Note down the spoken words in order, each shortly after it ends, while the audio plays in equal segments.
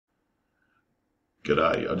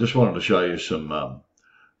G'day. I just wanted to show you some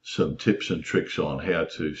tips and tricks on how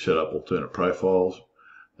to set up alternate profiles,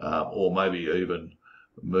 or maybe even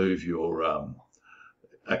move your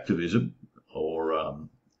activism or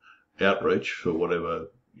outreach for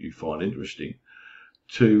whatever you find interesting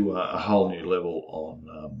to a whole new level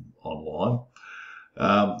on online.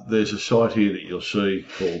 There's a site here that you'll see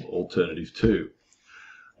called Alternative 2.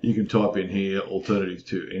 You can type in here Alternative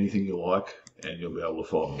to anything you like and you'll be able to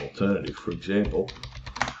find an alternative. For example,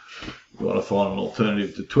 you want to find an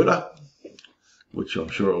alternative to Twitter, which I'm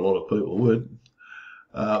sure a lot of people would.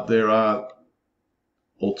 There are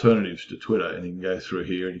alternatives to Twitter, and you can go through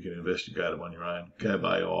here and you can investigate them on your own. Gab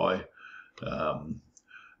AI,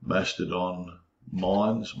 Mastodon,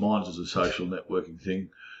 Minds. Minds is a social networking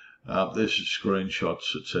thing. There's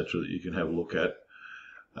screenshots, etc., that you can have a look at.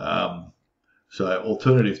 So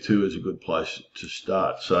Alternative 2 is a good place to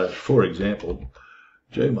start. So, for example,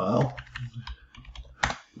 Gmail,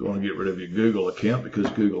 you want to get rid of your Google account because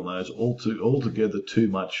Google knows altogether too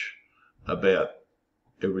much about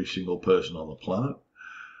every single person on the planet.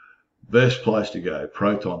 Best place to go,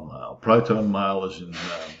 Proton Mail. Proton Mail is in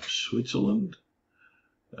Switzerland.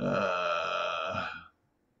 I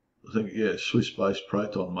think, yeah, Swiss-based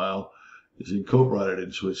Proton Mail is incorporated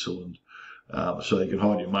in Switzerland. So you can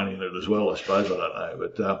hide your money in it as well, I suppose, I don't know.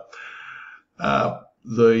 But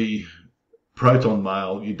the Proton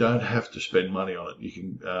Mail, you don't have to spend money on it. You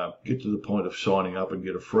can get to the point of signing up and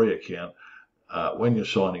get a free account. When you're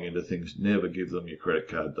signing into things, never give them your credit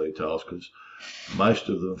card details because most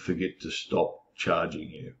of them forget to stop charging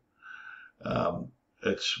you.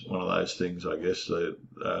 It's one of those things, I guess, that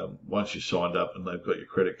once you're signed up and they've got your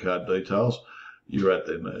credit card details, you're at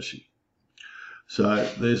their mercy. So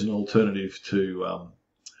there's an alternative to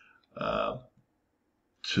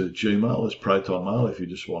Gmail, there's Proton Mail if you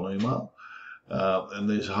just want email. And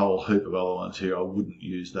there's a whole heap of other ones here. I wouldn't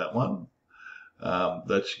use that one.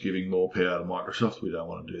 That's giving more power to Microsoft. We don't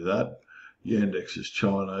want to do that. Yandex is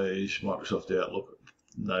Chinese. Microsoft Outlook,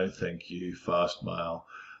 no thank you. Fastmail.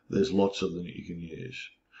 There's lots of them that you can use.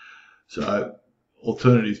 So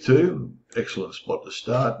Alternative 2, excellent spot to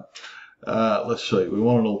start. Let's see, we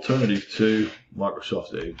want an alternative to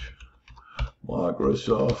Microsoft Edge.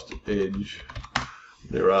 Microsoft Edge.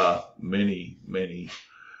 There are many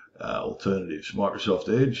alternatives. Microsoft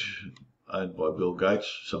Edge, owned by Bill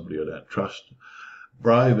Gates, somebody I don't trust.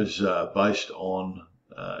 Brave is based on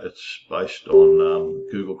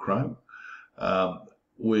Google Chrome,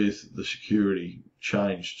 with the security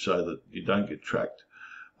changed so that you don't get tracked.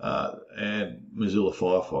 And Mozilla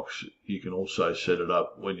Firefox, you can also set it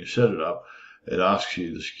up. When you set it up, it asks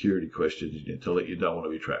you the security questions to let you don't want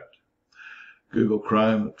to be tracked. Google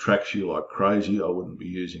Chrome tracks you like crazy. I wouldn't be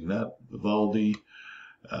using that. Vivaldi,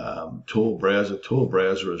 Tor browser. Tor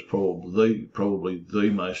browser is probably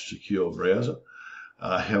the most secure browser.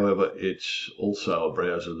 However, it's also a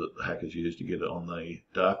browser that the hackers use to get it on the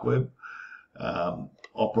dark web.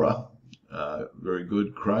 Opera, very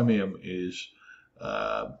good. Chromium is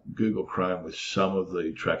Google Chrome with some of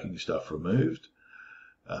the tracking stuff removed.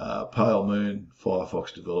 Pale Moon,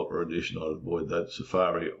 Firefox Developer Edition, I'd avoid that.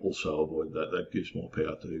 Safari, also avoid that. That gives more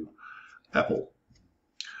power to Apple.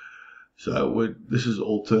 So this is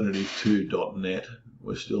alternative2.net.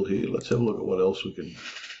 We're still here. Let's have a look at what else we can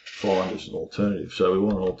find as an alternative. So we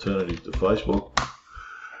want an alternative to Facebook.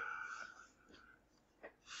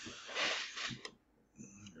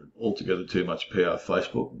 Altogether too much power.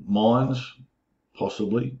 Facebook. Minds,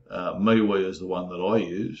 possibly. MeWe is the one that I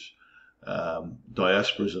use.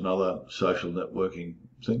 Diaspora is another social networking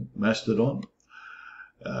thing. Mastodon.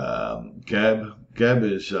 Gab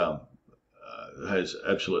is has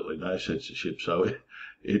absolutely no censorship, so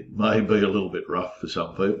it may be a little bit rough for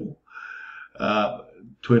some people.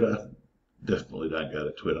 Twitter, definitely don't go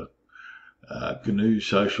to Twitter. GNU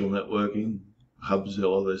social networking,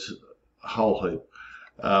 Hubzilla, there's a whole heap.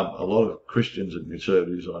 A lot of Christians and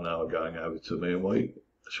conservatives I know are going over to MeWe,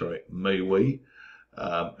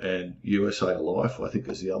 and USA Life, I think,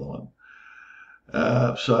 is the other one.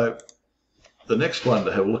 So the next one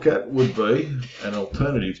to have a look at would be an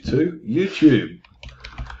alternative to YouTube.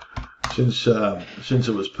 Since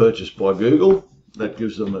it was purchased by Google, that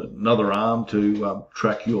gives them another arm to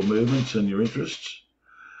track your movements and your interests.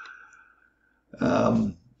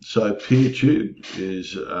 So PeerTube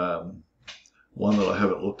is one that I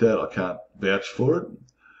haven't looked at. I can't vouch for it.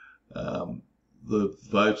 The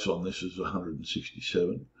votes on this is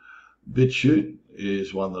 167. BitChute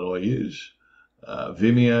is one that I use.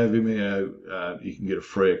 Vimeo, you can get a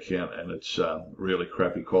free account and it's really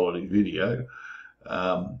crappy quality video.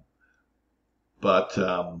 But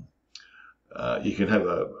you can have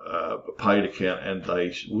a paid account, and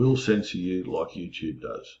they will censor you like YouTube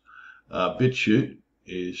does. BitChute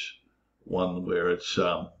is one where it's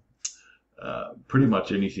pretty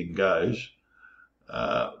much anything goes.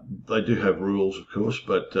 They do have rules, of course,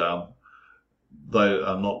 but they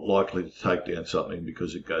are not likely to take down something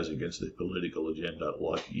because it goes against their political agenda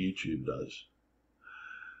like YouTube does.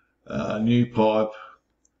 NewPipe.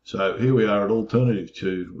 So here we are at Alternative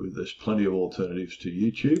 2. There's plenty of alternatives to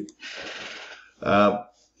YouTube.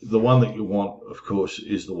 The one that you want, of course,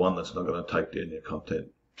 is the one that's not going to take down your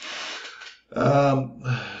content. An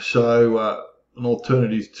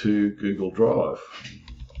alternative to Google Drive.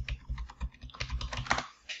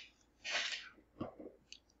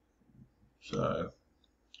 So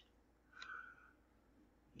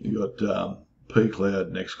you got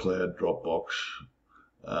pCloud, Nextcloud, Dropbox.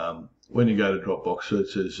 When you go to Dropbox, it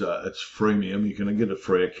says it's freemium. You can get a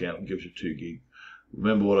free account. It gives you 2 gig.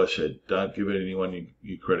 Remember what I said. Don't give anyone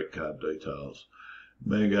your credit card details.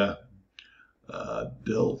 Mega,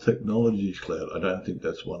 Dell Technologies Cloud. I don't think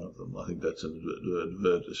that's one of them. I think that's an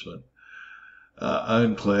advertisement.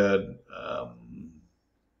 OwnCloud.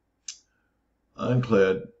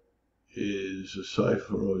 OwnCloud is a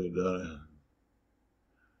safer or you don't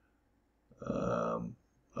know.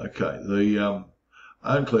 Okay, the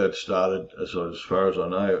OwnCloud started, as far as I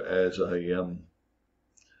know, as a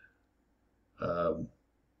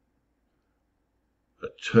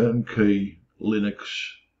turnkey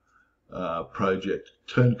Linux project.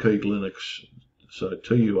 Turnkey Linux, so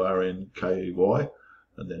TURNKEY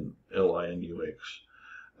and then LANUX.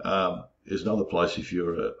 There's another place if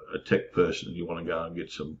you're a tech person and you want to go and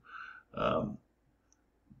get some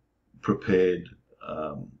prepared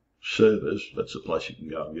servers, that's the place you can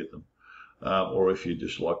go and get them. Or if you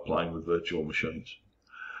just like playing with virtual machines.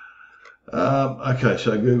 Okay,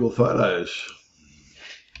 so Google Photos.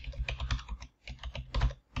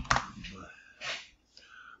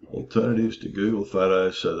 Alternatives to Google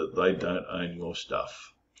Photos so that they don't own your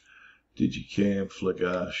stuff. Digicam,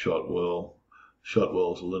 Flickr, Shotwell.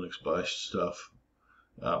 Shotwell's Linux-based stuff.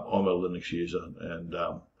 I'm a Linux user and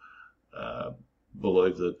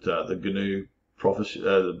believe that the GNU prophecy,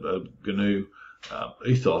 the GNU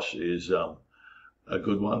ethos is a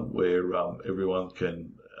good one where everyone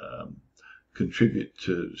can contribute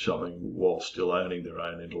to something while still owning their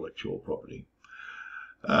own intellectual property.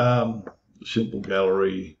 Simple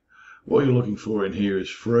Gallery. What you're looking for in here is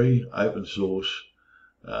free, open source,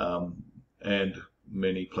 and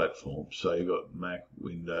many platforms. So you've got Mac,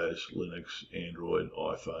 Windows, Linux, Android,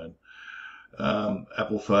 iPhone.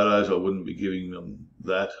 Apple Photos, I wouldn't be giving them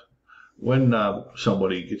that. When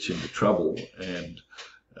somebody gets into trouble and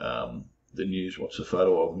the news wants a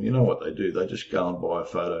photo of them, you know what they do? They just go and buy a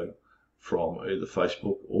photo from either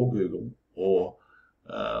Facebook or Google or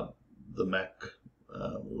the Mac,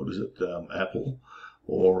 Apple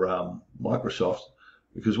or Microsoft,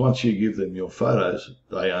 because once you give them your photos,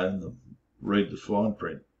 they own them. Read the fine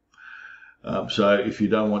print. So if you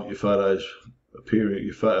don't want your photos appearing,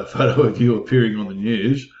 a photo of you appearing on the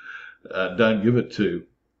news, don't give it to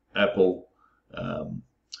Apple,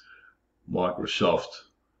 Microsoft,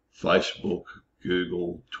 Facebook,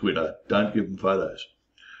 Google, Twitter. Don't give them photos.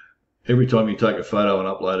 Every time you take a photo and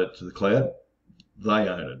upload it to the cloud, they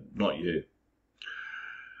own it, not you.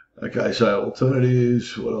 Okay, so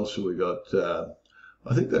alternatives. What else have we got?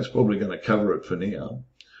 I think that's probably going to cover it for now.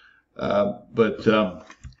 But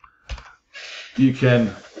you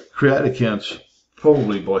can create accounts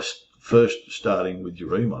probably by first starting with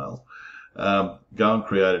your email. Go and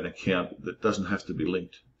create an account that doesn't have to be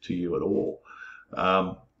linked to you at all.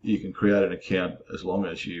 You can create an account as long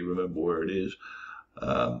as you remember where it is,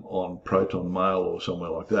 on Proton Mail or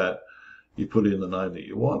somewhere like that. You put in the name that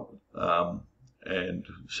you want and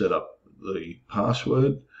set up the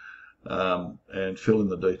password and fill in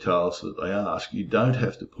the details that they ask. You don't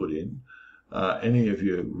have to put in any of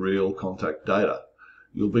your real contact data.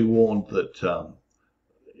 You'll be warned that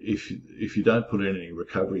if you don't put in any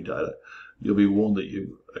recovery data, you'll be warned that your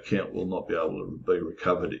account will not be able to be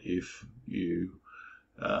recovered if you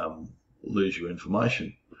lose your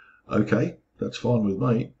information. Okay, that's fine with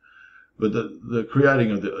me. But the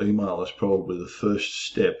creating of the email is probably the first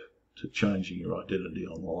step to changing your identity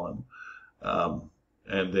online.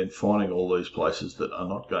 And then finding all these places that are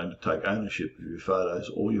not going to take ownership of your photos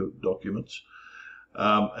or your documents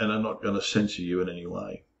and are not going to censor you in any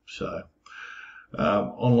way. So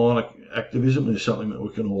online activism is something that we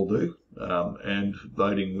can all do, and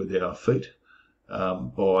voting with our feet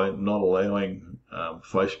by not allowing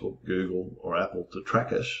Facebook, Google or Apple to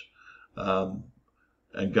track us,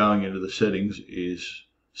 and going into the settings is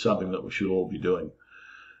something that we should all be doing.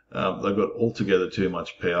 They've got altogether too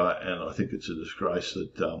much power, and I think it's a disgrace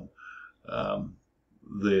that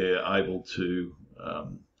they're able to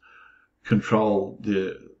control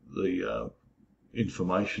the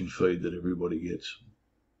information feed that everybody gets.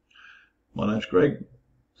 My name's Greg.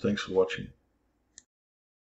 Thanks for watching.